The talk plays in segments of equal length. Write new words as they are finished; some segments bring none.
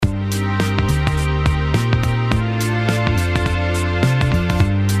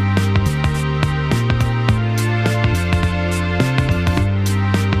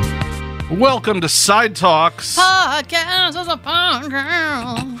Welcome to Side Talks. Podcast is a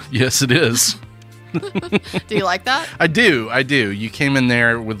podcast. Yes, it is. Do you like that? I do. You came in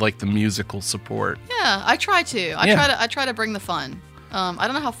there with like the musical support. Yeah, I try to. I try to bring the fun. I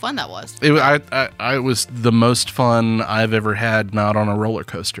don't know how fun that was. I was the most fun I've ever had, not on a roller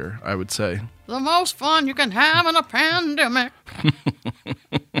coaster, I would say. The most fun you can have in a pandemic.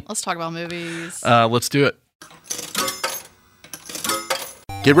 Let's talk about movies. Let's do it.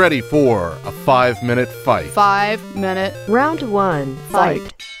 Get ready for a 5-minute fight. 5 minute Round 1, fight.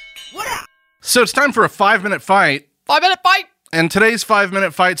 So it's time for a 5-minute fight. 5 minute fight. And today's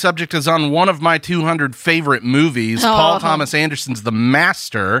 5-minute fight subject is on one of my 200 favorite movies, Paul Thomas Anderson's The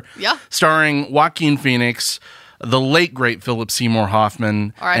Master, starring Joaquin Phoenix, the late, great Philip Seymour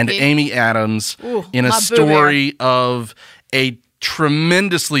Hoffman, and Amy Adams, in a story of a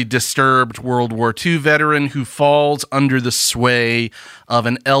tremendously disturbed World War II veteran who falls under the sway of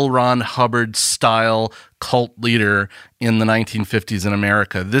an L. Ron Hubbard-style cult leader in the 1950s in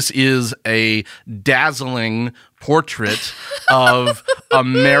America. This is a dazzling portrait of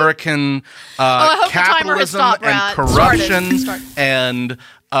American capitalism and corruption and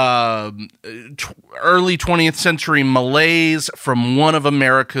early 20th century malaise from one of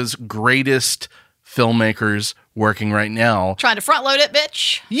America's greatest filmmakers working right now. Trying to front load it,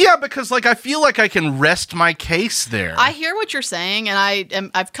 bitch. Yeah, because I feel like I can rest my case there. I hear what you're saying, and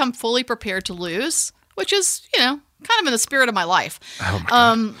I've come fully prepared to lose, which is, kind of in the spirit of my life. Oh my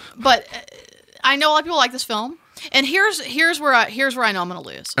God. But I know a lot of people like this film, and here's where I know I'm going to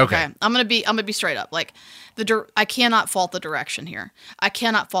lose. Okay. I'm going to be straight up. I cannot fault the direction here. I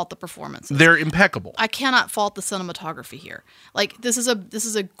cannot fault the performances. They're impeccable. I cannot fault the cinematography here. This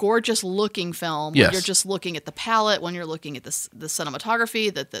is a gorgeous looking film. Yes. When you're just looking at the palette, when you're looking at the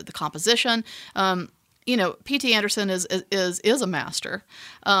cinematography, the composition. P.T. Anderson is a master.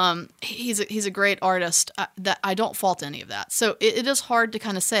 He's a great artist. That I don't fault any of that. So it is hard to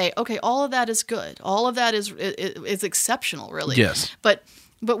kind of say, okay, all of that is good. All of that is exceptional, really. Yes.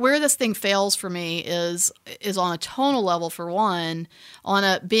 But where this thing fails for me is on a tonal level, for one,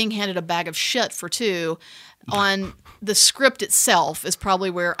 on being handed a bag of shit, for two, on the script itself is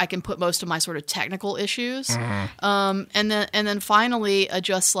probably where I can put most of my sort of technical issues. Mm-hmm. And then finally,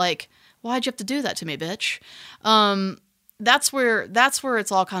 just why'd you have to do that to me, bitch? That's where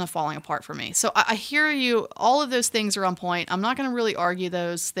it's all kind of falling apart for me. So I hear you. All of those things are on point. I'm not going to really argue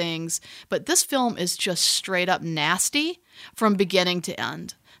those things, but this film is just straight up nasty from beginning to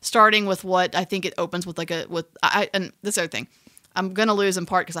end. Starting with what I think it opens with, and this other thing, I'm going to lose in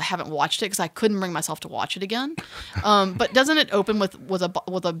part because I haven't watched it because I couldn't bring myself to watch it again. But doesn't it open with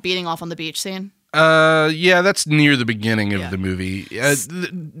a beating off on the beach scene? Yeah, that's near the beginning of the movie.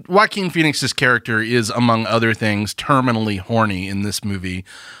 Joaquin Phoenix's character is, among other things, terminally horny in this movie,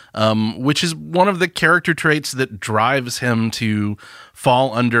 which is one of the character traits that drives him to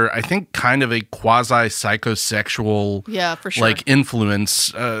fall under, I think, kind of a quasi-psychosexual for sure.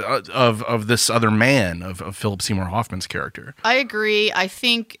 Influence of this other man, of Philip Seymour Hoffman's character. I agree. I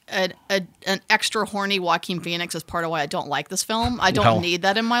think an extra horny Joaquin Phoenix is part of why I don't like this film. I don't need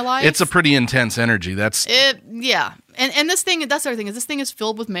that in my life. It's a pretty intense energy. That's it. Yeah. And this thing, that's the other thing, is this thing is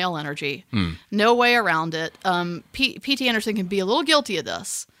filled with male energy. No way around it. P.T. Anderson can be a little guilty of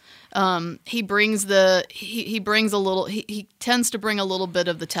this. He tends to bring a little bit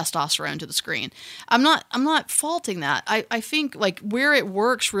of the testosterone to the screen. I'm not faulting that. I think where it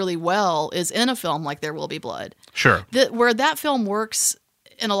works really well is in a film like There Will Be Blood. Sure. Where that film works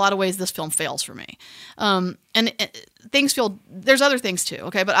in a lot of ways, this film fails for me. There's other things too,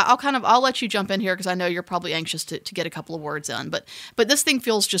 okay? But I'll let you jump in here because I know you're probably anxious to get a couple of words in. But this thing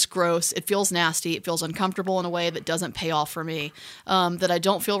feels just gross. It feels nasty. It feels uncomfortable in a way that doesn't pay off for me, that I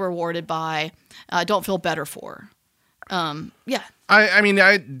don't feel rewarded by, don't feel better for. I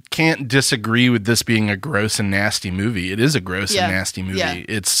can't disagree with this being a gross and nasty movie. It is a gross and nasty movie. Yeah.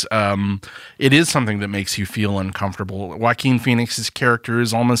 It is something that makes you feel uncomfortable. Joaquin Phoenix's character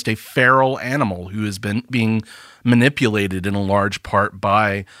is almost a feral animal who has been being manipulated in a large part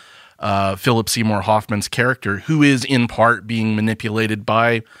by Philip Seymour Hoffman's character, who is in part being manipulated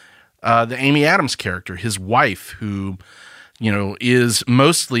by the Amy Adams character, his wife, who is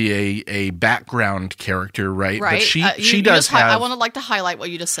mostly a background character, right? Right. But she does have. I want to to highlight what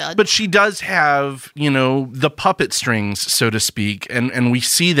you just said. But she does have, the puppet strings, so to speak, and we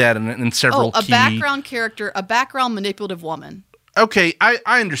see that in several key. Background character, a background manipulative woman. Okay, I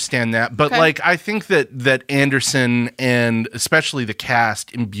understand that, but like I think that Anderson and especially the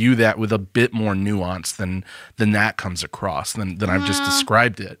cast imbue that with a bit more nuance than that comes across than I've just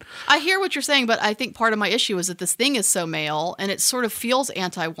described it. I hear what you're saying, but I think part of my issue is that this thing is so male and it sort of feels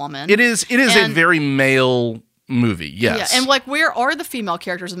anti-woman. It is a very male movie, yes. Yeah, and like where are the female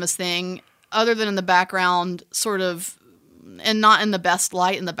characters in this thing other than in the background, sort of, and not in the best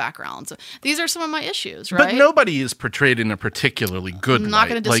light in the background. So these are some of my issues, right? But nobody is portrayed in a particularly good light. I'm not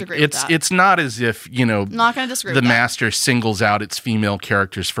going to disagree with that. It's not as if, not going to disagree the with Master singles out its female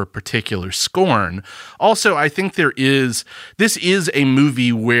characters for particular scorn. Also, I think this is a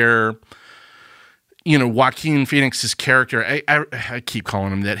movie where, Joaquin Phoenix's character, I keep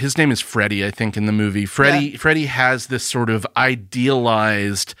calling him that. His name is Freddy, I think, in the movie. Freddy has this sort of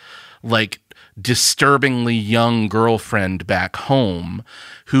idealized, like, disturbingly young girlfriend back home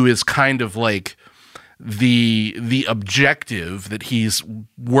who is kind of like the objective that he's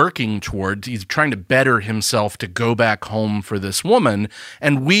working towards. He's trying to better himself to go back home for this woman.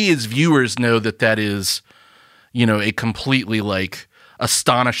 And we as viewers know that is, a completely like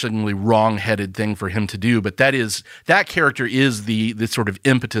astonishingly wrong-headed thing for him to do. But that character is the sort of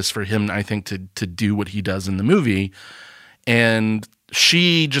impetus for him, I think, to do what he does in the movie. And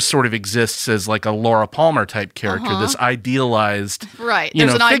she just sort of exists as like a Laura Palmer type character, this idealized, right?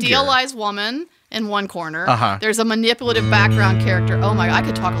 There's an figure. Idealized woman in one corner. There's a manipulative background character. Oh my! I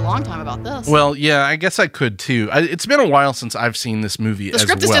could talk a long time about this. Well, yeah, I guess I could too. It's been a while since I've seen this movie. The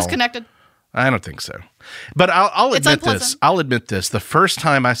script is disconnected. I don't think so, but I'll admit this. I'll admit this. The first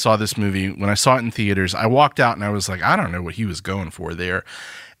time I saw this movie, when I saw it in theaters, I walked out and I was like, I don't know what he was going for there.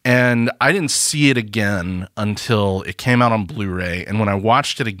 And I didn't see it again until it came out on Blu-ray. And when I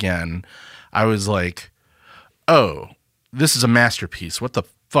watched it again, I was like, oh, this is a masterpiece. What the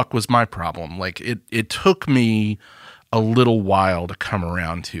fuck was my problem? Like, it took me a little while to come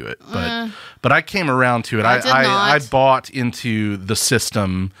around to it. But I came around to it. I bought into the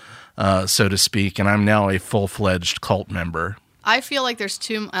system, so to speak, and I'm now a full-fledged cult member. I feel like there's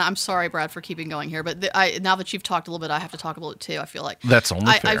I'm sorry, Brad, for keeping going here, but now that you've talked a little bit, I have to talk a little bit too. I feel like that's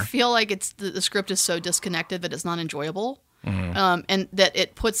only fair. I feel like the script is so disconnected that it's not enjoyable, and that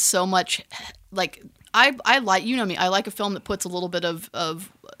it puts so much like I like me. I like a film that puts a little bit of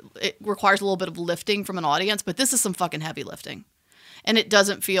it requires a little bit of lifting from an audience, but this is some fucking heavy lifting. And it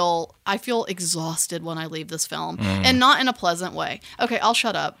doesn't feel... I feel exhausted when I leave this film. And not in a pleasant way. Okay, I'll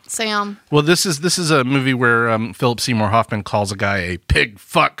shut up. Sam? Well, this is a movie where Philip Seymour Hoffman calls a guy a pig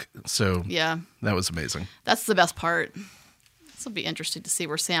fuck. So yeah, that was amazing. That's the best part. This will be interesting to see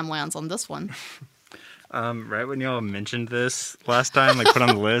where Sam lands on this one. Right when y'all mentioned this last time, like put on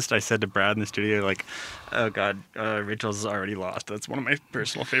the list, I said to Brad in the studio, like, oh God, Rachel's already lost. That's one of my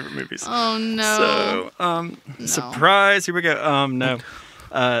personal favorite movies. Oh no. So, surprise, here we go. No.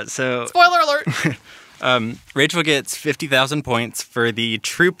 Spoiler alert. Rachel gets 50,000 points for the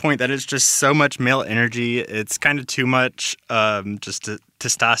true point that it's just so much male energy. It's kind of too much,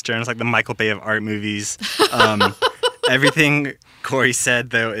 testosterone. It's like the Michael Bay of art movies. Everything Corey said,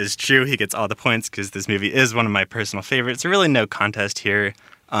 though, is true. He gets all the points because this movie is one of my personal favorites. Really no contest here.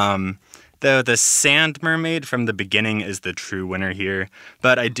 Though the Sand Mermaid from the beginning is the true winner here.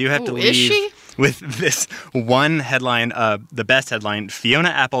 But I do have to leave with this one headline, the best headline, Fiona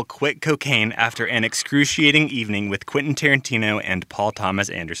Apple quit cocaine after an excruciating evening with Quentin Tarantino and Paul Thomas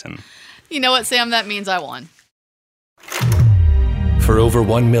Anderson. You know what, Sam? That means I won. For over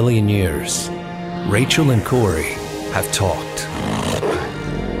 1 million years, Rachel and Corey have talked.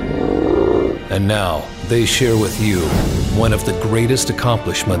 And now they share with you one of the greatest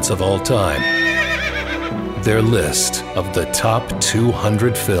accomplishments of all time. Their list of the top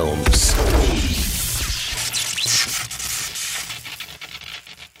 200 films.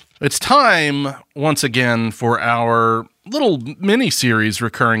 It's time, once again, for our little mini-series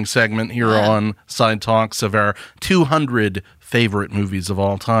recurring segment here on Side Talks of our 200 favorite movies of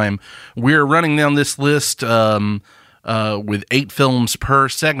all time. We're running down this list with 8 films per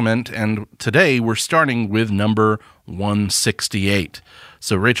segment, and today we're starting with number 168.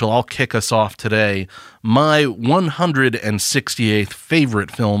 So, Rachel, I'll kick us off today. My 168th favorite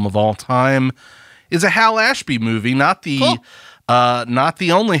film of all time is a Hal Ashby movie, not the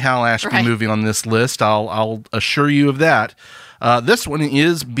only Hal Ashby movie on this list. I'll assure you of that. This one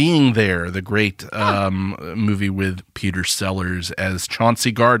is Being There, the great movie with Peter Sellers as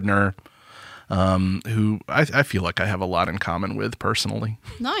Chauncey Gardner, who I feel like I have a lot in common with personally.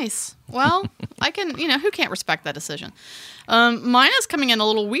 Nice. Well, I can, who can't respect that decision? Mine is coming in a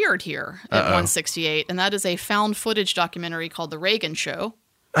little weird here at 168, and that is a found footage documentary called The Reagan Show.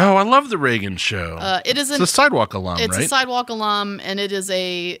 Oh, I love the Reagan Show. It's a Sidewalk alum, It's right? a Sidewalk alum, and it is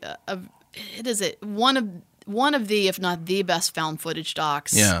one of the, if not the best found footage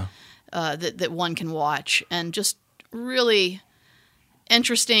docs. Yeah. That one can watch, and just really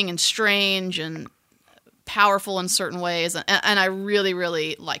interesting and strange and powerful in certain ways, and I really,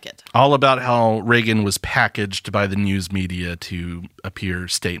 really like it. All about how Reagan was packaged by the news media to appear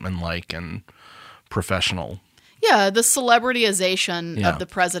statesman-like and professional. Yeah, the celebrityization of the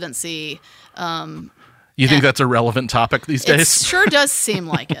presidency. You think that's a relevant topic these days? It sure does seem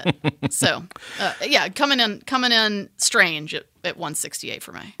like it. So, coming in strange at 168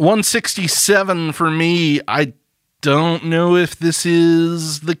 for me. 167 for me. I don't know if this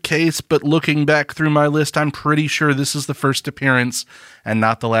is the case, but looking back through my list, I'm pretty sure this is the first appearance and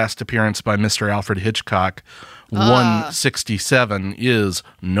not the last appearance by Mr. Alfred Hitchcock. 167 is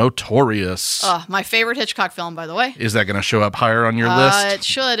Notorious. My favorite Hitchcock film, by the way. Is that going to show up higher on your list?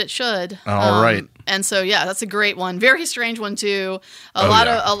 It should. All right. And so, that's a great one. Very strange one too. A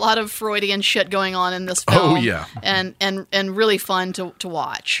lot of Freudian shit going on in this film. Oh yeah. And really fun to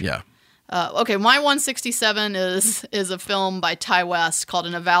watch. Yeah. Okay, my 167 is a film by Ty West called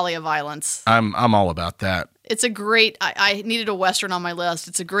In a Valley of Violence. I'm all about that. It's a great. I needed a Western on my list.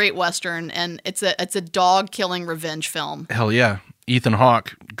 It's a great Western, and it's a dog killing revenge film. Hell yeah, Ethan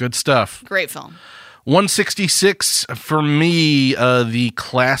Hawke, good stuff. Great film. 166 for me, the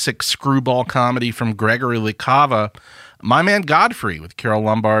classic screwball comedy from Gregory LaCava, My Man Godfrey, with Carole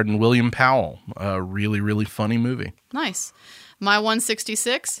Lombard and William Powell. A really, really funny movie. Nice. My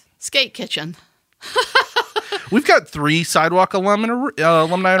 166, Skate Kitchen. We've got 3 Sidewalk alumni in a row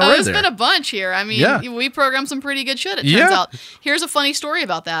there. There's been a bunch here. I mean, we programmed some pretty good shit, it turns out. Here's a funny story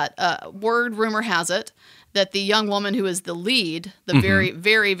about that. Rumor has it that the young woman who is the lead, the very,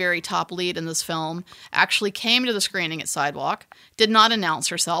 very, very top lead in this film, actually came to the screening at Sidewalk, did not announce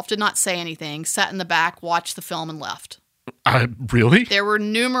herself, did not say anything, sat in the back, watched the film, and left. Really? There were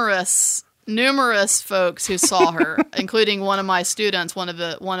numerous folks who saw her, including one of my students, one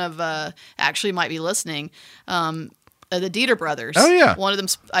of actually might be listening, the Dieter brothers. Oh yeah. One of them,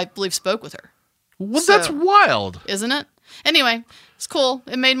 I believe, spoke with her. Well, that's wild. Isn't it? Anyway, it's cool.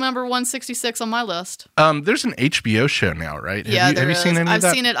 It made number 166 on my list. There's an HBO show now, right? Have you seen any of that?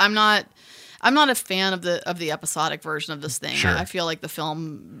 I've seen it. I'm not a fan of the episodic version of this thing. Sure. I feel like the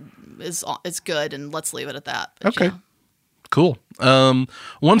film is good, and let's leave it at that. But, okay. Cool.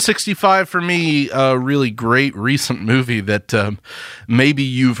 165 for me, a really great recent movie that maybe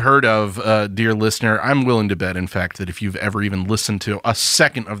you've heard of, dear listener. I'm willing to bet, in fact, that if you've ever even listened to a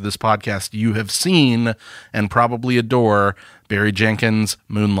second of this podcast, you have seen and probably adore Barry Jenkins'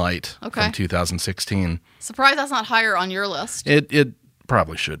 Moonlight from 2016. Surprised that's not higher on your list. It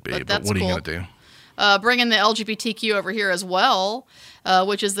probably should be, but what are you going to do? Bringing the LGBTQ over here as well,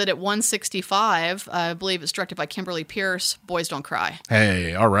 which is that at 165, I believe it's directed by Kimberly Pierce, Boys Don't Cry.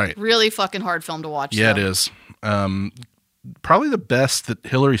 Hey, all right. Really fucking hard film to watch. Yeah, though. it is. Probably the best that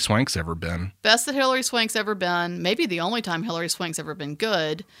Hilary Swank's ever been. Best that Hilary Swank's ever been. Maybe the only time Hilary Swank's ever been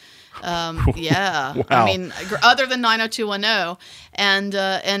good. Yeah. Wow. I mean, other than 90210. And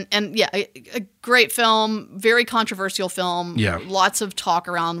yeah, a great film, very controversial film. Yeah. Lots of talk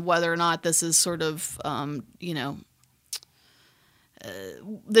around whether or not this is sort of,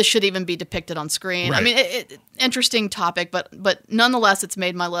 this should even be depicted on screen. Right. I mean, interesting topic, but nonetheless, it's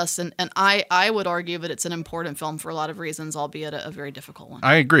made my list, and I would argue that it's an important film for a lot of reasons, albeit a very difficult one.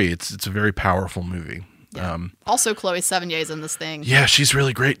 I agree. It's a very powerful movie. Yeah. Also, Chloe Sevigny's in this thing. Yeah, she's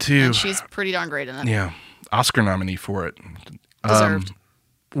really great too. And she's pretty darn great in it. Yeah, Oscar nominee for it. Deserved.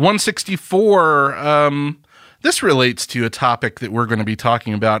 164. This relates to a topic that we're going to be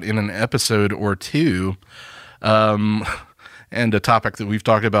talking about in an episode or two, and a topic that we've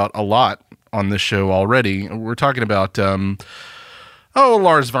talked about a lot on this show already. We're talking about a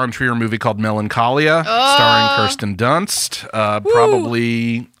Lars von Trier movie called Melancholia, starring Kirsten Dunst.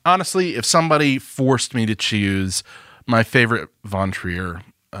 Probably, honestly, if somebody forced me to choose my favorite von Trier,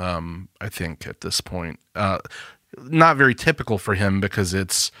 I think at this point, not very typical for him because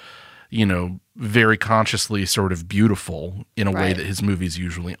it's, very consciously sort of beautiful in a way that his movies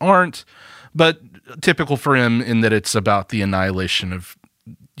usually aren't, but typical for him in that it's about the annihilation of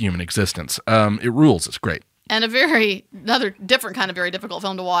human existence. It rules. It's great. And another different kind of very difficult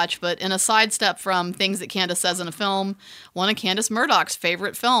film to watch, but in a sidestep from things that Candace says in a film, one of Candace Murdoch's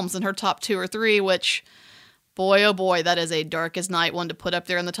favorite films in her top 2 or 3, which, boy, oh boy, that is a dark as night one to put up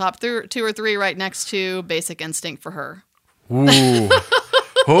there in the top 2 or 3 right next to Basic Instinct for her. Ooh.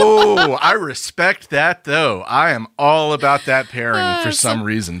 Oh, I respect that, though. I am all about that pairing for some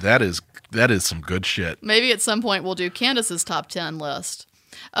reason. That is some good shit. Maybe at some point we'll do Candace's top 10 list.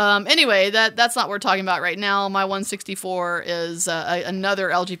 Anyway, that's not what we're talking about right now. My 164 is another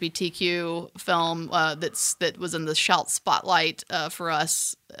LGBTQ film that was in the Shout Spotlight for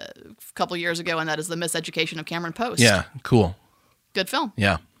us a couple years ago, and that is The Miseducation of Cameron Post. Yeah, cool. Good film.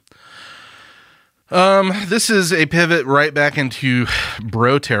 Yeah. This is a pivot right back into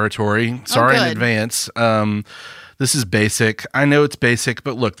bro territory. Sorry in advance. This is basic. I know it's basic,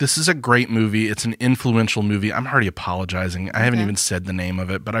 but look, this is a great movie. It's an influential movie. I'm already apologizing. I haven't even said the name of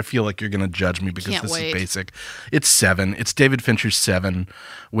it, but I feel like you're going to judge me because is basic. It's Seven. It's David Fincher's Seven,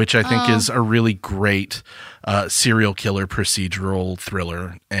 which I think is a really great serial killer procedural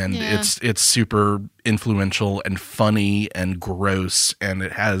thriller. And it's super influential and funny and gross, and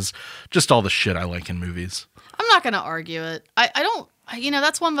it has just all the shit I like in movies. I'm not going to argue it. I don't.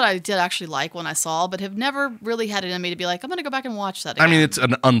 That's one that I did actually like when I saw, but have never really had it in me to be like, I'm going to go back and watch that again. I mean, it's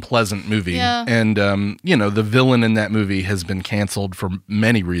an unpleasant movie. Yeah. And, the villain in that movie has been canceled for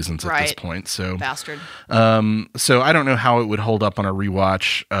many reasons at this point. So, bastard. So I don't know how it would hold up on a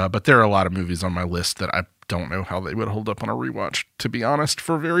rewatch, but there are a lot of movies on my list that I don't know how they would hold up on a rewatch, to be honest,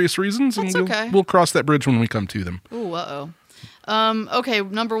 for various reasons. That's and we'll cross that bridge when we come to them. Ooh, okay,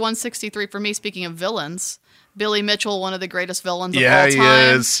 number 163 for me, speaking of villains. Billy Mitchell, one of the greatest villains of all time. Yeah,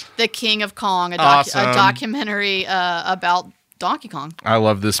 he is. The King of Kong, a Awesome. documentary about Donkey Kong. I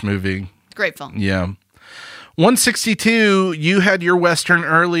love this movie. Great film. Yeah. 162, you had your Western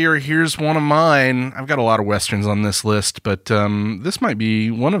earlier. Here's one of mine. I've got a lot of Westerns on this list, but this might be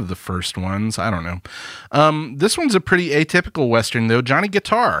one of the first ones. I don't know. This one's a pretty atypical Western, though. Johnny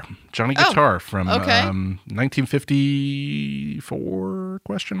Guitar. Johnny Guitar from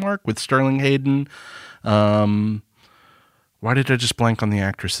 1954, with Sterling Hayden. Why did I just blank on the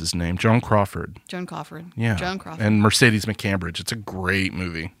actress's name? Joan Crawford. Yeah. Joan Crawford. And Mercedes McCambridge. It's a great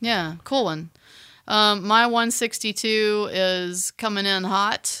movie. Yeah, cool one. My 162 is coming in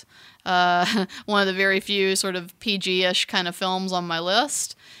hot. One of the very few sort of PG-ish kind of films on my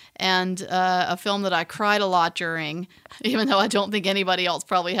list. And a film that I cried a lot during, even though I don't think anybody else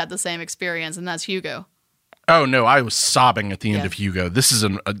probably had the same experience, and that's Hugo. Oh, no, I was sobbing at the end of Hugo. This is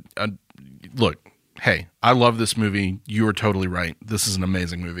look, hey, I love this movie. You are totally right. This is an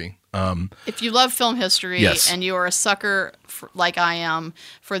amazing movie. If you love film history and you are a sucker, like I am,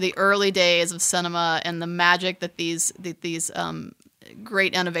 for the early days of cinema and the magic that these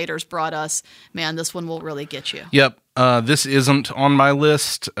great innovators brought us, man, this one will really get you. Yep. This isn't on my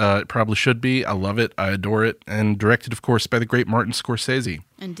list. It probably should be. I love it. I adore it. And directed, of course, by the great Martin Scorsese.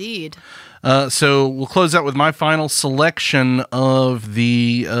 Indeed. So we'll close out with my final selection of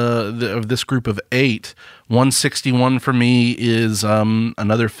of this group of 8. 161 for me is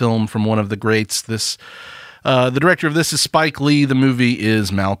another film from one of the greats. The director of this is Spike Lee. The movie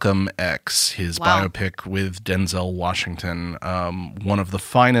is Malcolm X, his biopic with Denzel Washington. One of the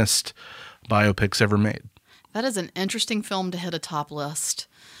finest biopics ever made. That is an interesting film to hit a top list.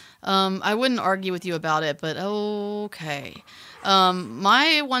 I wouldn't argue with you about it, but okay.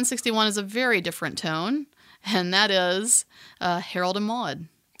 My 161 is a very different tone, and that is Harold and Maude.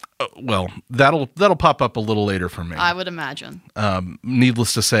 Well, that'll pop up a little later for me. I would imagine.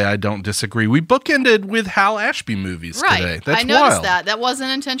 Needless to say, I don't disagree. We bookended with Hal Ashby movies today. That's I noticed wild. that. That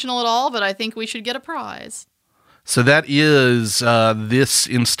wasn't intentional at all, but I think we should get a prize. So that is this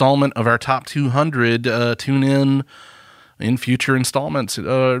installment of our Top 200. Tune in future installments,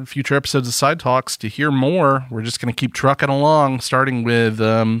 future episodes of Side Talks to hear more. We're just going to keep trucking along, starting with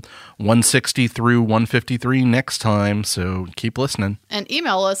 160 through 153 next time. So keep listening. And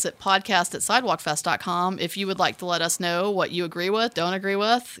email us at podcast@sidewalkfest.com if you would like to let us know what you agree with, don't agree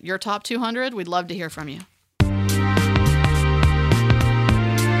with, your top 200. We'd love to hear from you.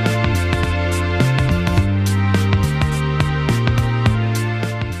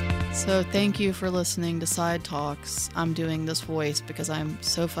 So thank you for listening to Side Talks. I'm doing this voice because I'm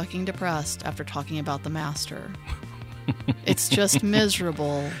so fucking depressed after talking about The Master. It's just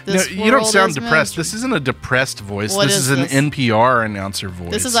miserable. No, you don't sound depressed. This isn't a depressed voice. This is an NPR announcer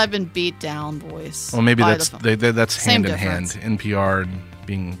voice. This is I've been beat down voice. Well, maybe that's hand in difference. hand. NPR and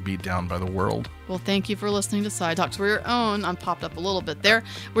being beat down by the world. Well, thank you for listening to Side Talks. We're your own. I'm popped up a little bit there.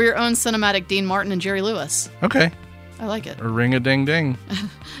 We're your own cinematic Dean Martin and Jerry Lewis. Okay. I like it. A ring-a-ding-ding.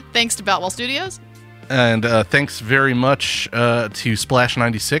 Thanks to Boutwell Studios. And thanks very much to Splash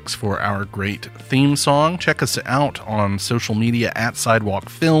 96 for our great theme song. Check us out on social media at Sidewalk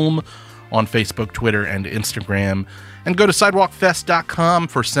Film on Facebook, Twitter, and Instagram. And go to sidewalkfest.com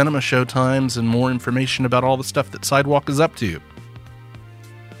for cinema showtimes and more information about all the stuff that Sidewalk is up to.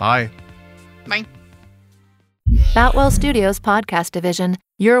 Bye. Bye. Boutwell Studios Podcast Division.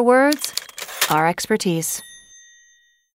 Your words, our expertise.